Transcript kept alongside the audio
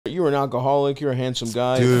You were an alcoholic. You're a handsome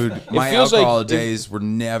guy. Dude, my alcohol days were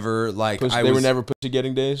never like they were never pussy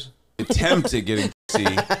getting days. Attempt at getting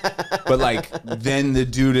pussy, but like then the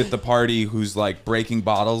dude at the party who's like breaking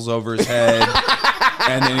bottles over his head,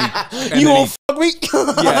 and then he fuck me.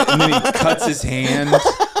 Yeah, and then he cuts his hand,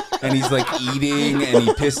 and he's like eating, and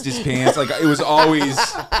he pissed his pants. Like it was always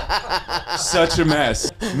such a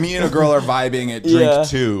mess. Me and a girl are vibing at drink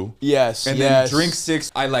 2. Yes, and then drink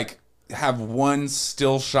 6. I like have one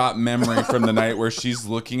still shot memory from the night where she's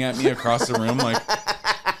looking at me across the room like.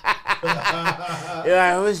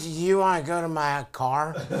 Yeah, you want to go to my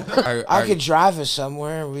car? I could drive us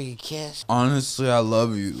somewhere and we could kiss. Honestly, I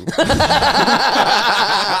love you.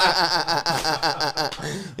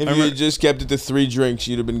 If you had just kept it to 3 drinks,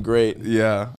 you'd have been great. Yeah.